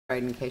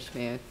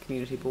Spreydon-Cashmere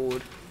Community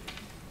Board.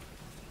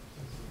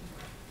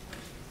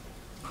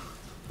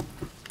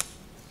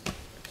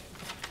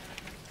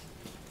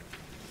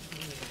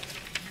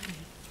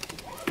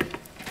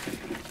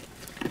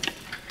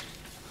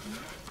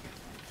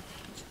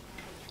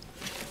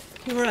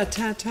 Kia ora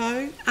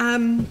tātou.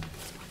 I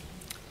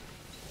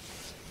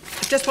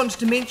just wanted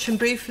to mention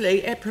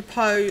briefly,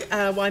 apropos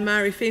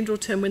Waimarie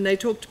Fendleton, when they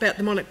talked about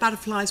the monarch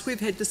butterflies, we've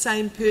had the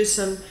same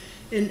person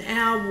in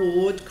our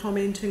ward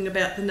commenting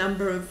about the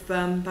number of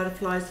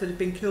butterflies that have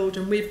been killed,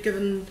 and we've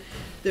given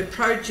the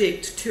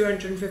project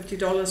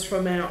 $250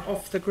 from our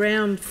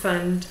off-the-ground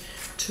fund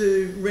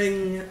to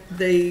ring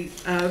the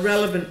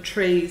relevant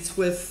trees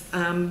with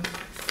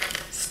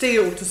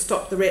steel to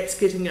stop the rats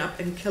getting up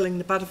and killing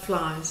the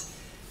butterflies.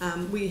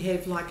 We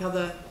have, like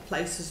other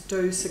places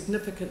do,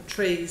 significant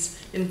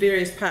trees in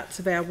various parts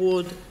of our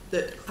ward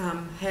that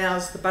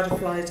house the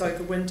butterflies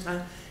over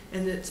winter,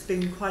 and it's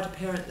been quite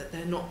apparent that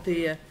they're not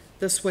there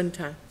this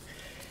winter.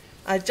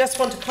 I just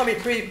want to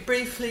comment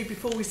briefly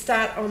before we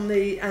start on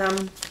the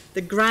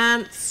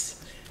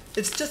grants.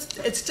 It's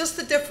just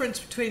the difference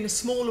between a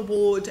smaller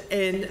ward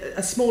and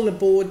a smaller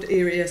board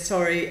area,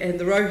 and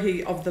the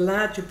rohi of the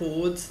larger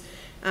boards.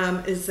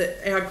 Is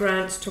that our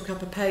grants took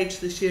up a page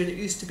this year, and it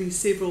used to be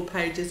several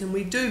pages, and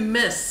we do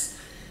miss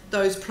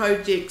those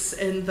projects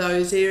in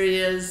those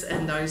areas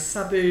and those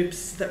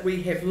suburbs that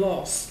we have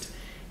lost.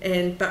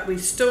 But we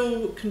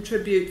still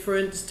contribute, for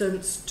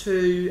instance,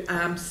 to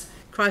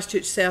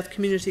Christchurch South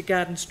Community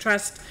Gardens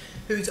Trust,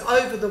 who's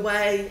over the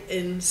way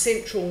in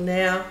Central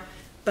now,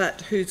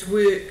 but whose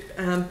work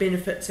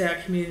benefits our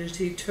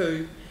community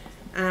too.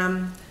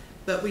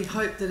 But we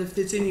hope that if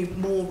there's any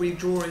more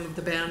redrawing of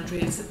the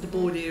boundaries, that the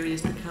board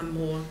areas become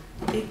more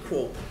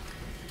equal.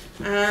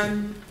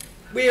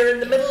 We're in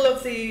the middle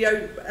of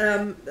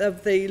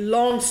the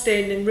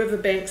long-standing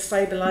riverbank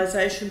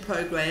stabilisation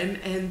program,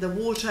 and the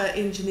water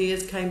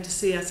engineers came to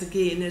see us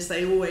again, as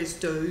they always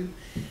do,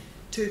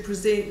 to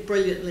present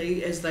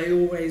brilliantly, as they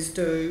always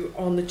do,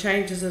 on the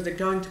changes that are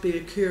going to be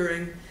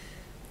occurring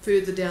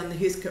further down the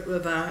Heskett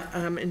River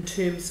in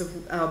terms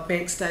of our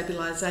bank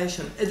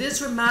stabilisation. It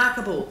is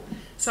remarkable,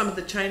 some of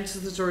the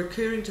changes that are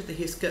occurring to the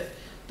Heskett.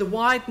 The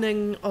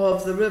widening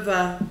of the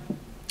river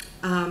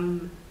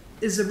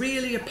is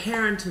really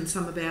apparent in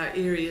some of our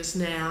areas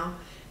now,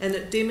 and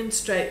it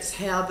demonstrates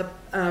how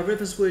the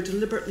rivers were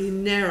deliberately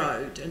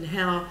narrowed and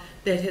how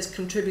that has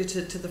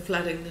contributed to the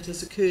flooding that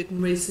has occurred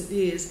in recent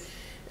years.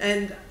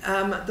 And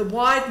the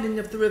widening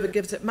of the river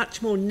gives it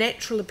much more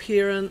natural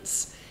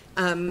appearance.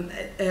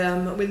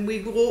 When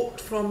we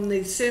walked from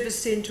the service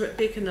centre at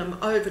Beckenham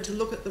over to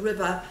look at the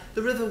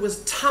river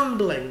was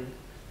tumbling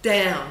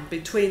down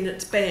between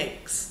its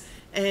banks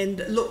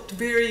and looked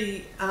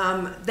very,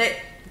 that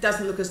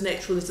doesn't look as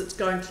natural as it's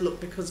going to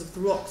look because of the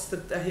rocks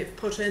that they have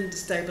put in to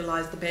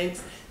stabilise the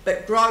banks,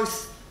 but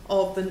growth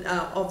of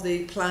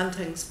the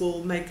plantings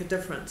will make a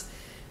difference.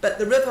 But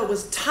the river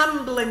was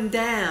tumbling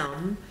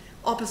down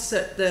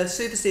opposite the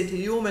service centre.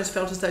 You almost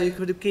felt as though you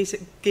could have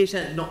get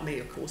in, not me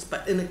of course,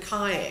 but in a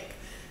kayak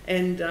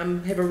and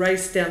have a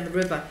race down the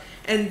river.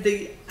 And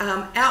the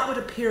outward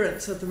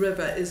appearance of the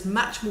river is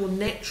much more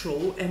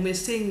natural, and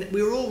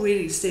we're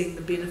already seeing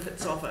the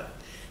benefits of it.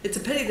 It's a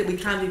pity that we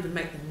can't even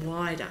make them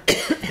wider.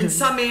 In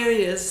some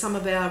areas, some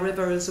of our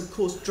river is of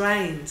course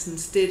drains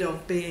instead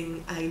of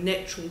being a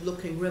natural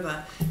looking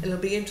river, and it'll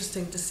be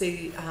interesting to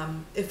see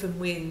if and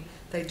when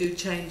they do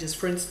changes.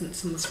 For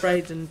instance, in the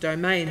Spreydon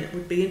domain, it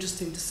would be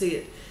interesting to see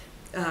it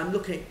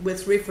looking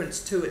with reference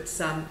to its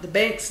the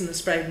banks in the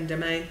Spreydon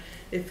domain,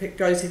 if it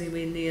goes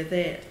anywhere near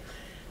that.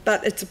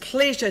 But it's a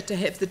pleasure to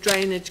have the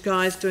drainage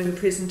guys doing a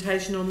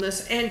presentation on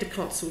this and a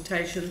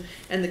consultation,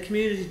 and the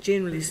community,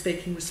 generally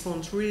speaking,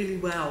 responds really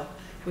well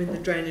when the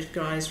drainage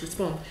guys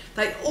respond.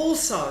 They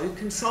also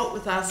consult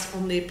with us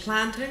on their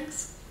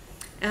plantings.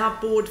 Our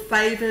board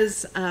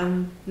favours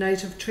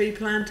native tree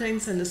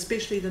plantings, and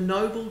especially the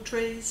noble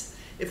trees.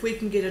 If we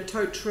can get a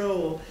totara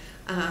or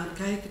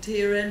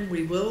kahikatea in,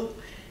 we will.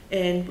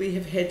 And we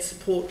have had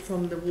support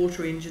from the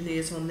water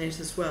engineers on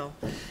that as well.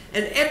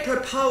 And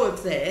apropos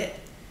of that,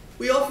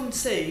 we often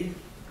see,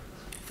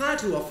 far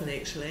too often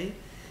actually,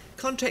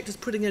 contractors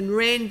putting in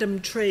random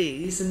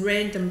trees in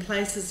random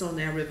places on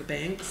our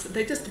riverbanks.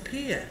 They just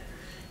appear,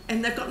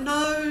 and they've got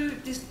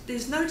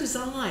there's no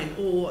design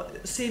or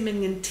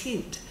seeming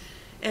intent.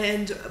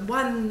 And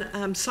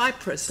one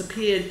cypress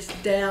appeared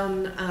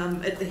down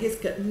at the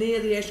Heskett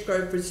near the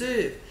Ashgrove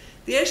Reserve.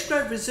 The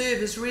Ashgrove Reserve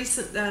is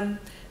recent.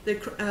 The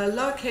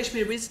Lower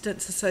Cashmere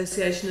Residents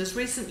Association has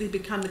recently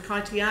become the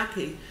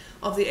kaitiaki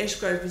of the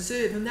Ashgrove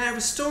Reserve, and they're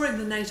restoring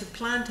the native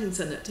plantings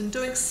in it and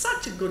doing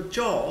such a good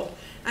job.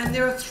 And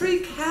there are 3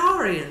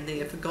 kauri in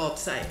there, for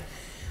God's sake.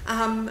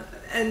 And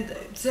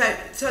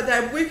so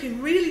they're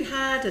working really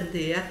hard in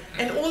there,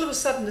 and all of a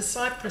sudden the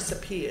cypress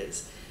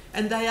appears.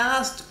 And they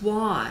asked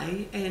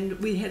why, and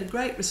we had a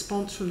great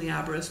response from the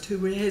arborist,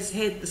 who has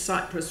had the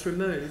cypress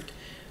removed.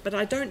 But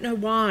I don't know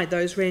why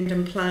those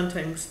random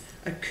plantings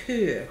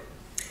occur.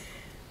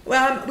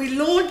 Well, we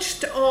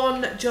launched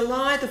on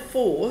July the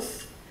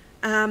 4th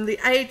the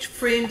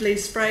age-friendly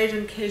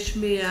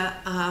Spreydon-Cashmere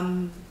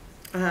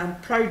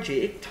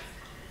project,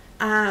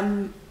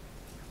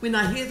 when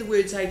I hear the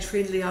words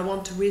age-friendly, I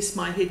want to rest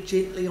my head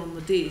gently on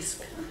the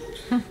desk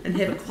and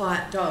have a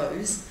quiet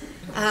doze.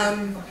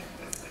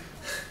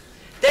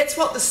 That's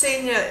what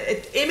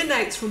it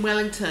emanates from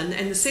Wellington,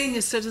 and the Senior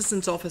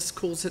Citizens Office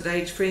calls it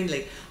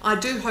age-friendly. I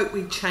do hope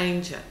we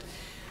change it.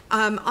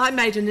 I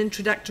made an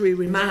introductory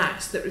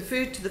remarks that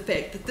referred to the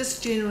fact that this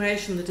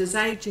generation that is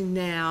ageing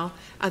now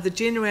are the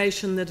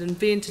generation that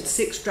invented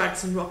sex,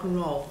 drugs and rock and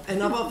roll.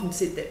 And I've often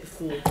said that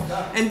before.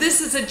 And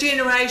this is a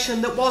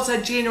generation that was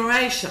a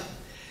generation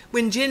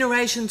when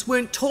generations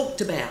weren't talked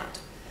about.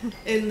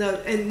 And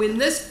when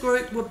this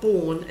group were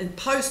born in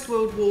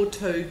post-World War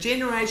II,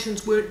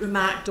 generations weren't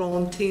remarked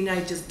on,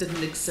 teenagers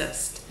didn't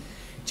exist.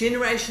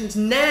 Generations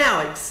now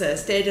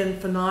exist ad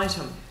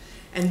infinitum.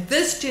 And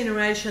this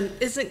generation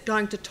isn't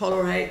going to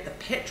tolerate the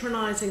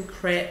patronising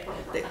crap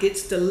that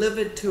gets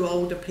delivered to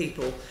older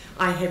people.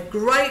 I have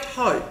great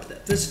hope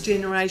that this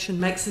generation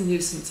makes a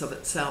nuisance of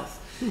itself,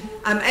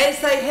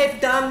 as they have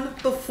done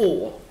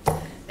before.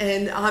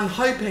 And I'm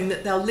hoping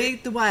that they'll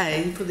lead the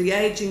way for the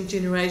ageing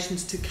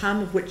generations to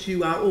come, of which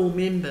you are all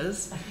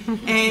members,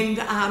 and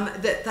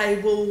that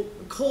they will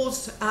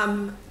cause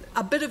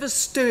a bit of a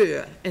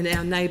stir in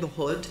our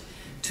neighbourhood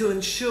to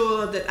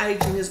ensure that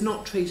ageing is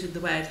not treated the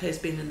way it has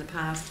been in the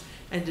past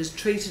and is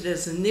treated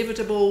as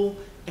inevitable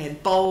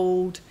and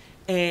bold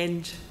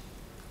and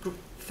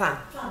fun.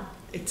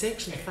 It's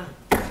actually fun.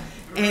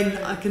 And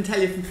I can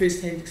tell you from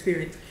first-hand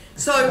experience.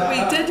 So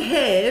we did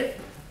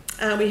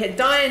have we had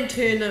Diane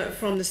Turner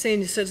from the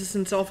Senior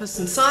Citizens Office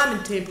and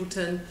Simon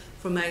Templeton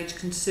from Age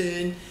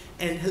Concern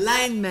and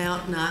Helene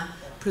Mountner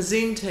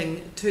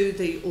presenting to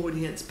the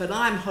audience, but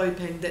I'm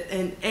hoping that,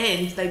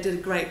 and they did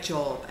a great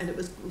job, and it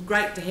was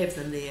great to have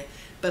them there,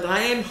 but I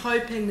am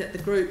hoping that the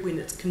group, when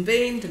it's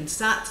convened and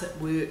starts at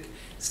work,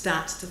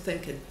 starts to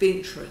think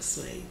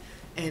adventurously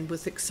and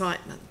with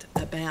excitement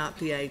about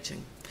the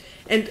ageing.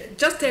 And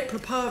just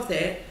apropos of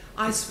that,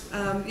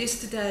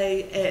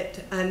 yesterday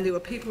and there were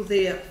people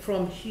there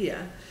from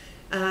here,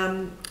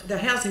 the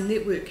Housing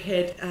Network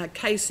had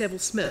Kay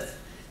Saville-Smith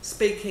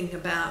speaking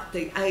about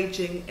the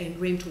ageing and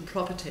rental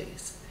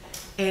properties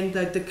and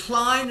the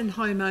decline in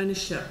home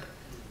ownership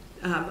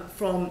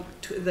from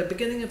the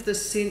beginning of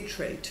this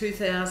century,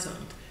 2000,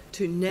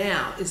 to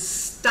now is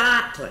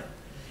startling,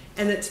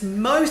 and it's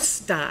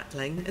most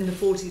startling in the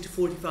 40 to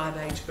 45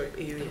 age group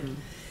area.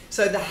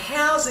 So the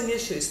housing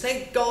issues,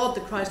 thank God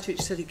the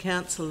Christchurch City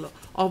Council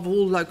of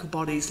all local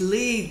bodies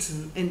leads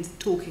in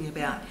talking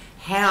about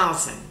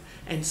housing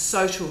and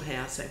social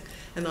housing,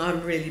 and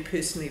I'm really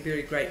personally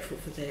very grateful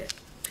for that.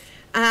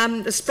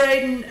 The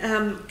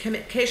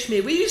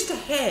Spreydon-Cashmere, we used to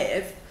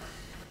have,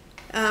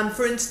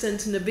 for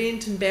instance, an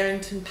event in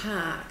Barrington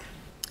Park,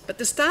 but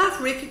the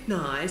staff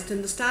recognised,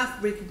 and the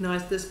staff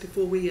recognised this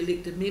before we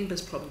elected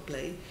members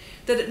probably,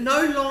 that it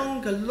no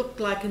longer looked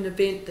like an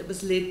event that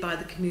was led by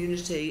the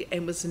community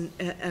and was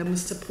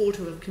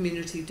supportive of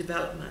community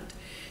development.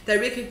 They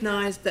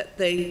recognised that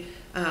the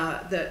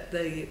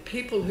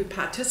people who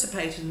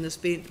participated in this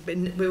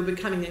event were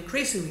becoming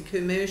increasingly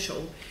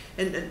commercial,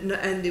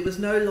 and there was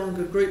no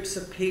longer groups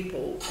of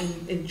people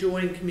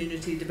enjoying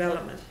community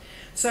development.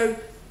 So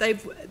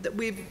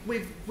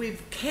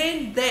we've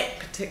canned that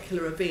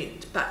particular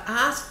event, but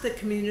asked the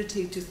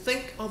community to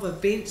think of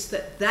events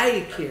that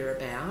they care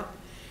about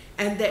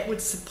and that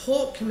would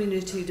support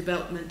community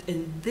development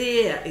in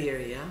their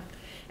area.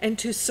 And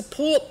to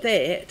support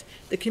that,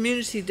 the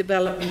community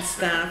development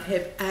staff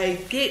have a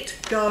Get,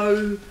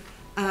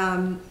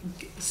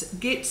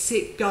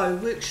 Set, Go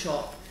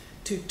workshop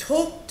to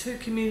talk to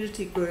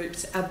community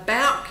groups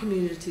about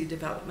community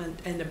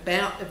development and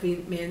about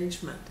event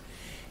management.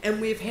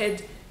 And we've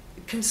had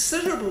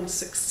considerable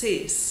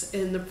success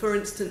in, for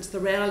instance, the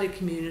Rowley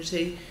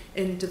community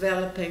in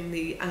developing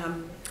the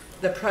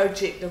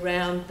project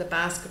around the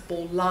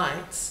basketball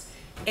lights,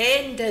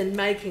 and in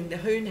making the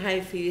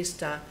Hoonhay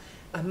Fiesta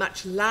a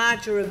much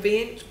larger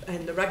event,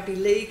 and the Rugby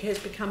League has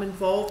become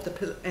involved,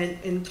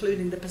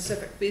 including the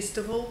Pacific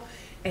Festival,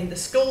 and the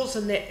schools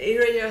in that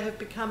area have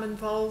become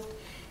involved,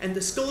 and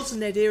the schools in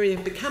that area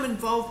have become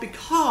involved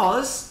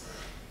because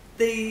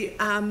the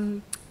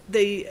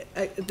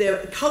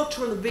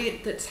cultural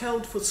event that's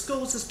held for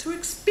schools is too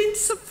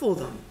expensive for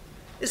them.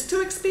 It's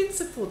too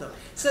expensive for them.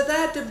 So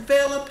they're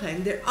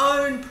developing their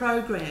own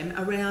program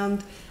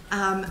around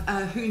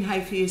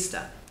Hoonhay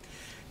Fiesta.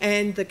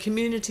 And the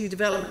community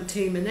development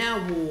team in our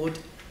ward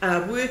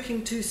are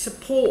working to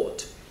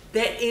support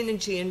that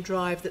energy and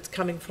drive that's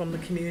coming from the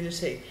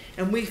community.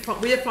 And we're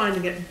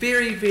finding it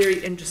very, very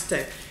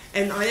interesting.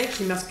 And I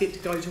actually must get to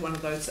go to one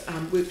of those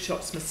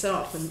workshops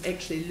myself and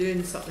actually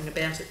learn something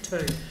about it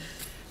too.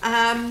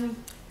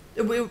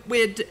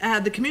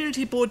 The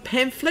community board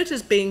pamphlet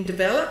is being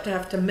developed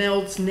after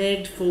Mel's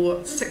nagged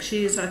for 6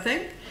 years, I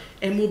think,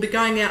 and we'll be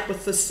going out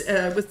with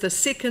the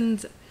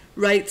second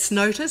rates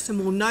notice, and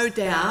we'll no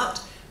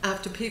doubt,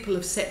 after people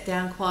have sat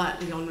down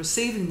quietly on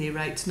receiving their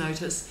rates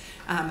notice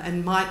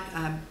and might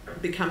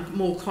become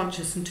more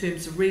conscious in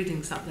terms of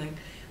reading something,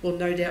 will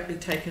no doubt be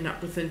taken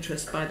up with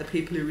interest by the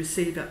people who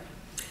receive it.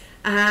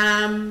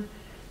 And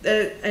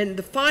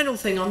the final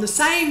thing, on the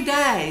same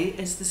day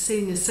as the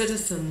senior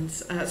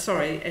citizens, as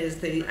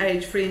the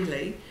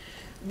age-friendly,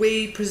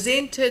 we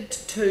presented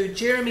to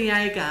Jeremy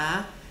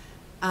Agar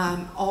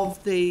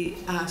of the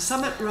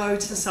Summit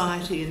Road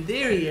Society, and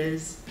there he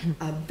is,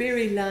 a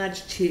very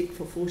large cheque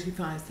for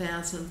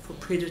 $45,000 for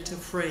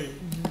predator-free.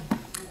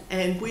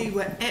 And we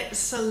were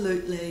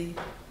absolutely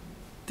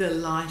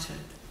delighted.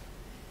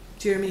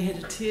 Jeremy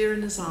had a tear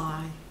in his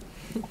eye.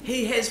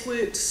 He has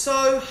worked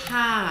so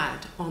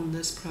hard on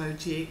this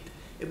project.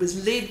 It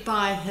was led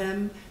by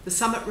him. The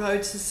Summit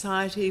Road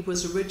Society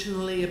was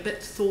originally a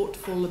bit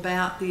thoughtful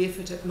about the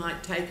effort it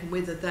might take and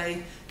whether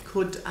they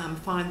could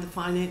find the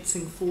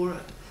financing for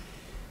it.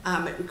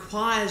 It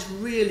requires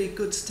really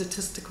good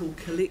statistical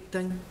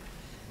collecting.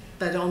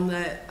 But on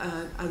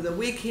the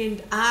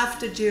weekend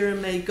after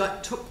Jeremy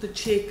took the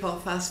cheque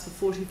off us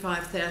for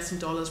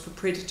 $45,000 for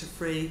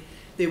predator-free,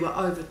 there were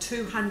over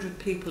 200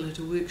 people at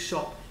a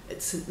workshop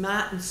at St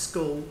Martin's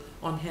School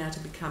on how to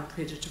become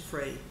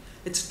predator-free.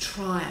 It's a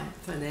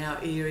triumph in our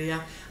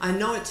area. I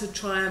know it's a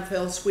triumph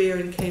elsewhere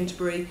in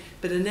Canterbury,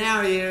 but in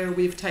our area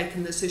we've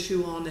taken this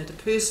issue on at a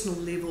personal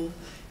level,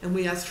 and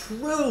we are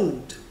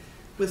thrilled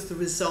with the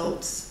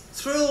results,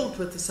 thrilled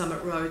with the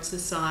Summit Road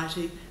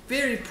Society,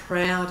 very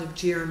proud of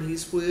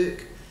Jeremy's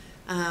work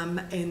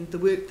and the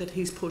work that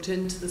he's put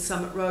into the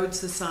Summit Road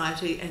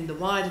Society and the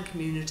wider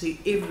community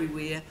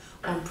everywhere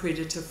on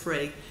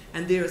predator-free.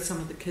 And there are some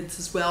of the kids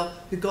as well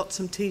who got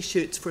some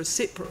t-shirts for a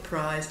separate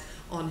prize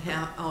on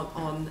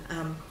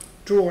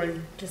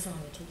drawing.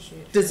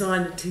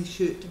 Design a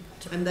t-shirt.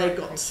 And they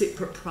got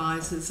separate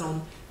prizes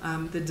on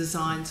the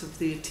designs of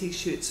their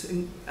t-shirts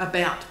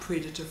about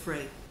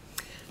predator-free.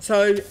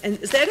 So, and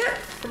is that it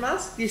from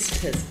us?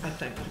 Yes, it is, I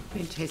think.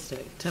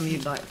 Fantastic. Tim,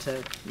 you'd like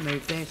to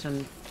move that,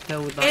 and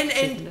Phil would like to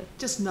second it?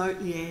 Just note,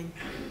 Leanne,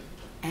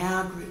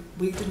 our group,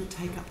 we didn't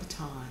take up the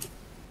time.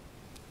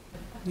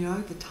 You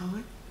know, the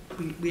time?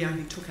 We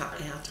only took up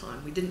our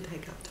time. We didn't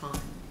take up time.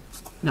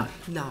 No.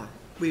 No.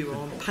 We were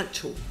on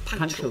punctual.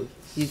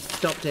 You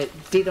stopped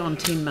at dead on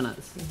 10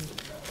 minutes.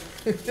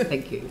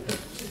 Thank you.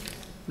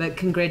 But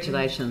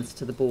congratulations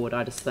to the board.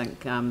 I just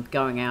think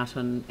going out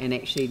and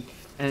actually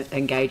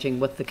engaging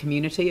with the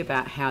community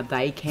about how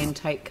they can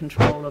take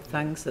control of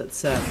things,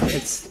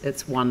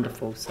 it's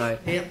wonderful. So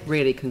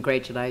really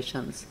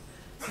congratulations.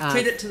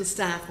 Credit to the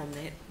staff on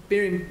that.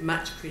 Very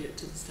much credit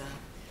to the staff.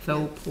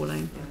 Phil,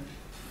 Pauline.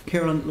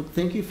 Carolyn, look,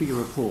 thank you for your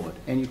report,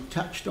 and you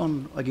touched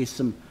on, I guess,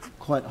 some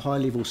quite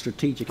high-level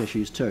strategic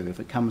issues too, if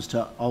it comes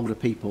to older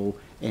people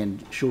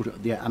and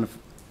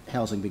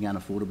housing being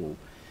unaffordable.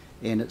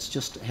 And it's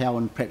just how,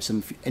 and perhaps,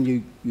 and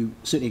you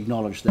certainly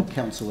acknowledge that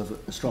council have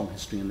a strong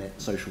history in that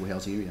social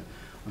house area.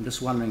 I'm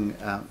just wondering,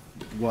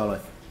 while I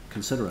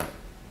consider it,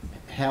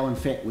 how in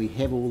fact we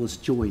have all this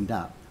joined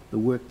up, the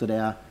work that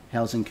our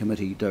housing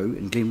committee do,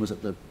 and Glenn was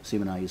at the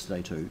seminar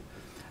yesterday too,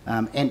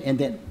 and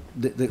that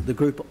the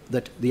group,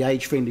 that the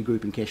age-friendly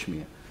group in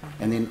Cashmere.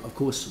 And then, of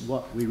course,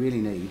 what we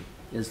really need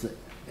is that,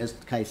 as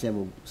Kay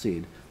Saville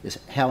said, is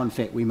how in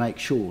fact we make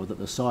sure that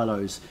the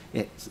silos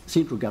at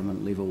central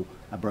government level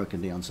are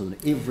broken down so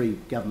that every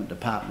government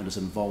department is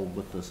involved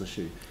with this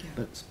issue. Yeah.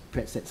 But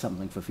perhaps that's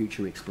something for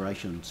future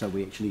exploration, so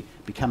we actually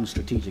become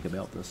strategic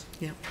about this.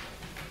 Yeah.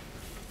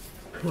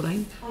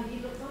 Pauline?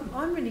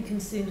 I'm really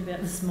concerned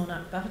about this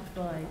monarch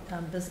butterfly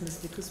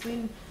business, because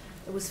when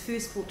it was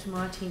first brought to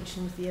my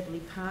attention with the Everleigh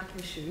Park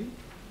issue,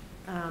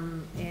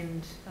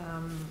 and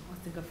I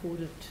think I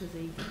forwarded it to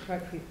the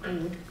appropriate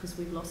board because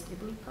we've lost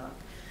Everleigh Park.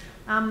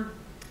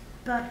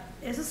 But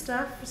as a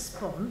staff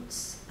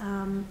response,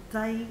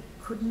 they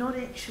could not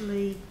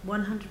actually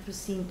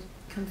 100%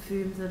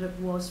 confirm that it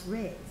was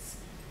rats.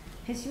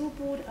 Has your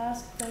board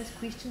asked those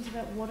questions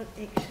about what it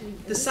actually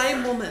is? The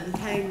same woman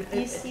came,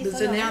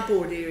 was in our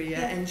board area,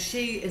 and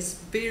she is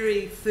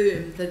very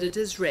firm that it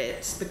is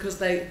rats because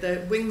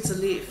the wings are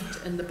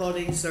left and the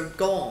bodies are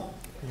gone.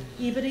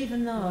 Yeah, but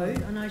even though,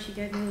 I know she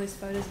gave me all those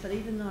photos, but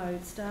even though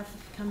staff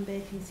have come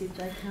back and said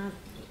they can't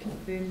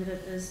confirm that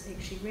it is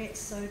actually rats,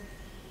 so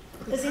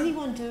is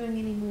anyone doing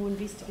any more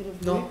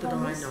investigative work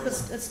on this?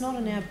 Because it's not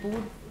in our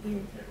board. Yeah.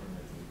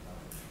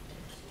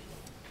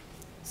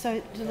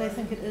 So do they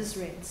think it is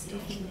rats?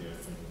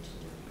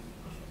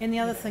 And the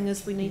other thing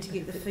is we need to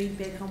get the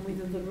feedback on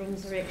whether the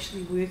rings are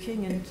actually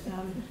working, and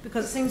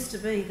because it seems to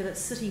be that it's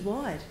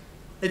city-wide.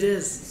 It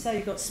is. So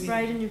you've got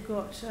Spreydon, you've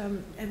got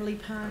Everleigh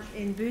Park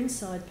and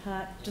Burnside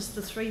Park, just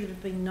the three that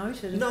have been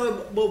noted.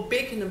 No, well,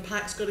 Beckenham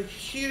Park's got a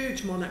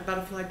huge monarch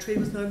butterfly tree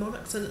with no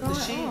monarchs in it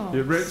this year. Oh.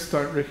 Yeah, rats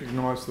don't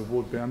recognise the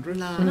ward boundaries.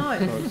 No,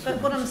 but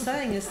what I'm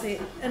saying is that,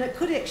 and it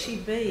could actually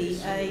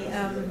be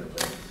an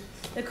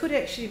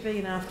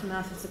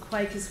aftermath of the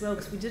quake as well,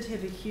 because we did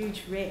have a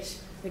huge rat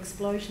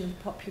explosion of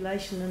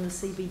population in the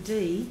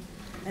CBD,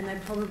 and they're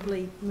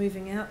probably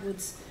moving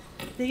outwards.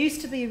 There used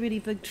to be a really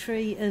big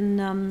tree in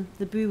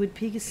the Burwood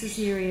Pegasus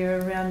area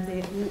around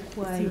that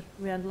walkway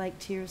around Lake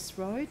Terrace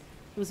Road,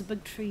 was a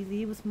big tree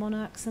there with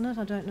monarchs in it.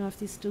 I don't know if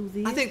they're still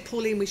there. I think,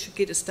 Pauline, we should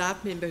get a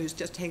staff member who's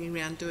just hanging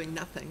around doing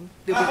nothing.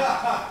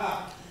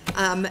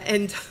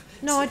 And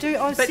no, I do.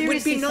 I but it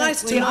would be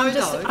nice to know,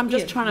 I'm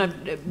just trying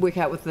to work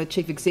out with the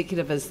chief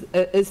executive,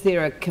 is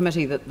there a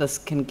committee that this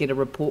can get a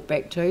report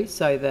back to,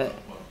 so that,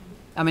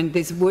 I mean,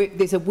 there's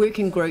a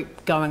working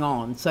group going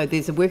on, so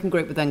there's a working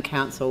group within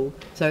council,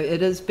 so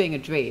it is being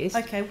addressed.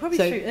 Okay, probably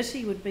so, through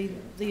ITI would be,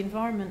 the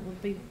environment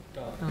would be...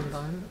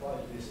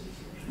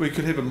 We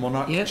could have a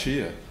monarch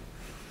chair.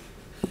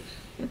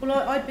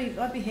 Well, I'd be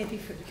happy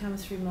for it to come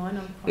through mine.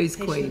 I'm quite Who's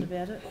passionate queen?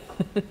 about it.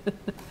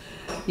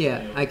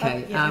 Yeah.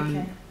 Okay.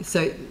 Okay.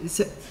 So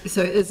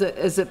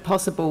is it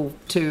possible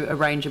to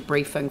arrange a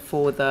briefing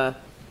for the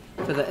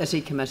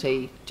ITI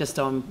committee just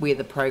on where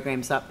the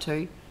program's up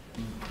to?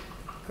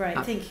 Great,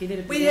 thank you.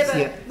 That'd be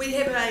we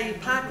have a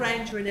park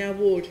ranger in our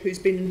ward who's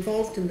been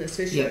involved in this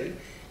issue,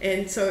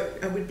 and so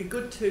it would be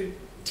good to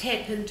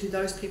tap into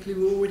those people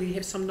who already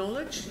have some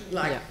knowledge.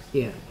 Like,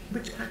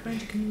 which park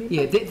ranger can you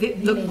remember?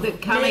 Look,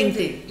 Carleen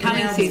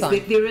says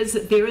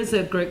that there is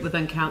a group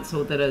within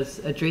council that is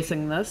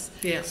addressing this.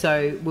 Yeah.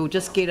 So we'll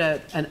just get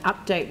an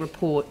update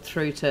report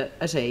through to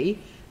ITI,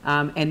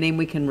 and then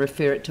we can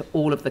refer it to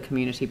all of the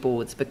community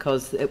boards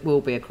because it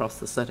will be across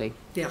the city.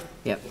 Yeah.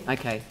 Yep.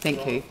 Okay.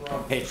 Thank you.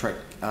 Patrick.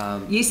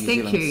 Yes.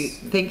 Thank you.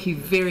 Thank you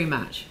very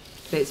much.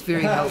 That's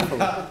very helpful.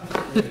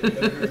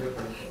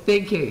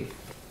 Thank you.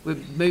 We're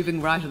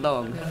moving right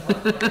along.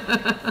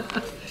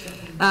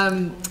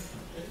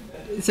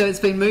 So it's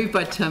been moved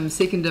by Tim,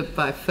 seconded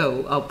by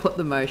Phil. I'll put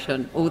the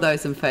motion. All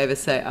those in favour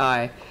say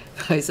aye.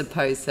 Those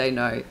opposed say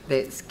no.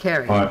 That's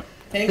carried.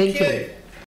 Thank you.